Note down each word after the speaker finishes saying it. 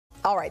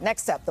All right,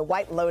 next up, The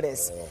White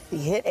Lotus, the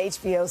hit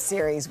HBO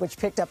series, which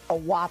picked up a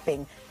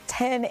whopping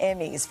 10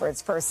 Emmys for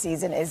its first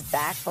season, is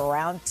back for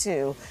round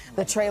 2.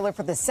 The trailer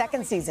for the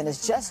second season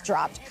has just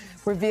dropped,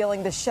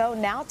 revealing the show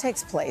now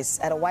takes place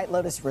at a White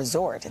Lotus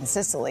resort in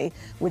Sicily,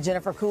 with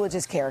Jennifer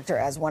Coolidge's character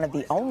as one of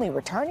the only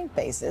returning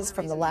faces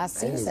from the last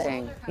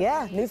season.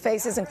 Yeah, new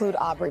faces include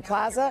Aubrey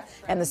Plaza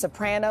and The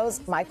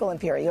Sopranos, Michael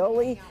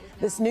Imperioli.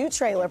 This new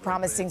trailer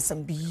promising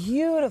some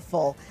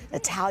beautiful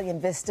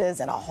Italian vistas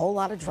and a whole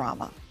lot of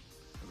drama.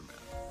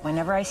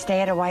 Whenever I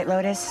stay at a White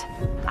Lotus,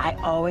 I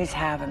always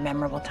have a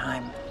memorable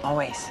time.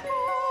 Always.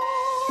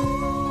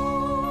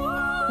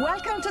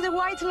 Welcome to the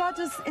White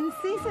Lotus in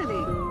Sicily.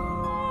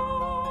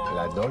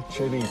 La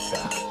Dolce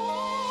Vita.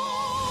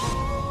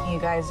 You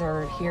guys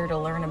are here to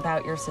learn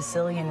about your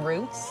Sicilian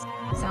roots.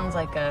 Sounds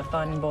like a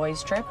fun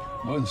boys' trip.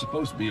 Wasn't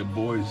supposed to be a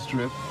boys'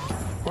 trip.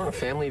 We're on a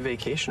family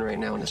vacation right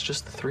now, and it's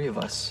just the 3 of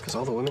us, because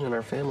all the women in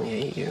our family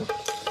hate you.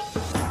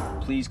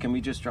 Please, can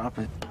we just drop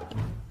it?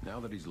 Now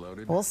that he's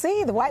loaded. We'll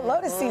see. The White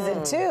Lotus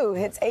season 2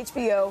 hits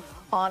HBO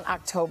on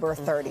October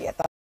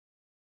 30th.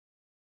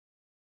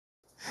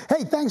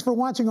 Hey, thanks for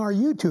watching our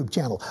YouTube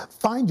channel.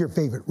 Find your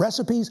favorite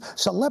recipes,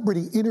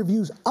 celebrity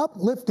interviews,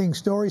 uplifting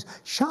stories,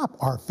 shop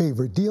our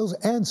favorite deals,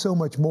 and so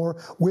much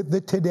more with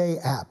the Today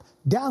app.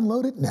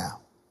 Download it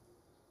now.